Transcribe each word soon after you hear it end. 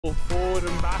forward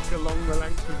and back along the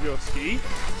length of your ski,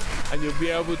 and you'll be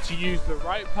able to use the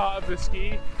right part of the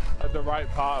ski at the right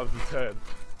part of the turn.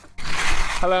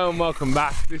 Hello and welcome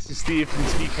back. This is Steve from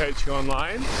Ski Coaching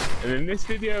Online, and in this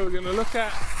video we're going to look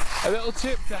at a little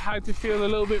tip to how to feel a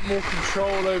little bit more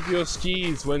control over your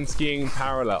skis when skiing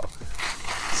parallel.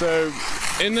 So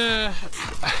I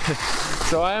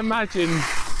imagine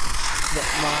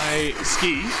that my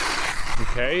ski,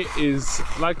 okay, is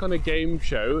like on a game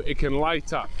show. It can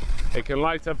light up. It can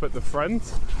light up at the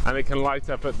front and it can light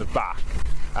up at the back,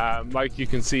 like you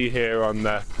can see here on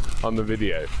the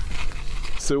video.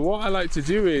 So what I like to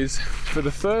do is, for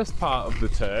the first part of the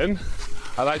turn,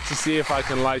 I like to see if I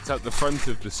can light up the front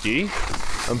of the ski,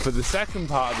 and for the second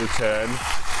part of the turn,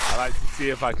 I like to see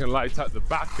if I can light up the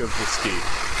back of the ski.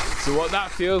 So what that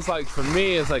feels like for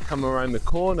me as I come around the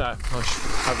corner, I'll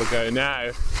have a go now,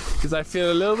 is I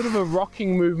feel a little bit of a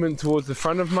rocking movement towards the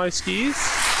front of my skis,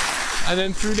 and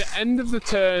then through the end of the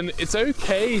turn, it's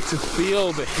okay to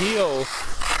feel the heel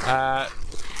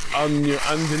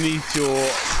underneath your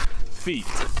feet.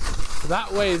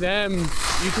 That way then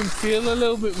you can feel a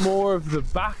little bit more of the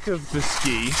back of the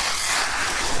ski,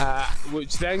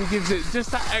 which then gives it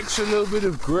just that extra little bit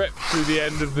of grip through the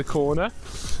end of the corner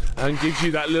and gives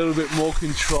you that little bit more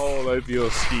control over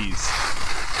your skis.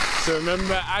 So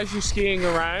remember, as you're skiing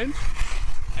around,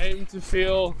 aim to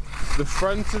feel the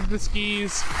front of the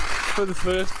skis for the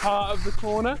first part of the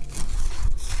corner,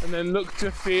 and then look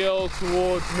to feel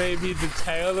towards maybe the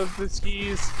tail of the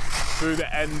skis through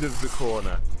the end of the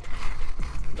corner.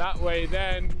 That way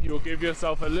then you'll give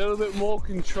yourself a little bit more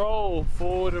control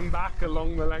forward and back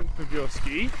along the length of your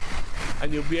ski,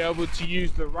 and you'll be able to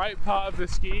use the right part of the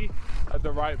ski at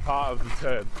the right part of the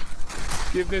turn.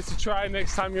 Give this a try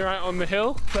next time you're out on the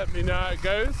hill. Let me know how it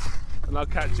goes, and I'll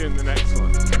catch you in the next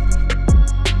one.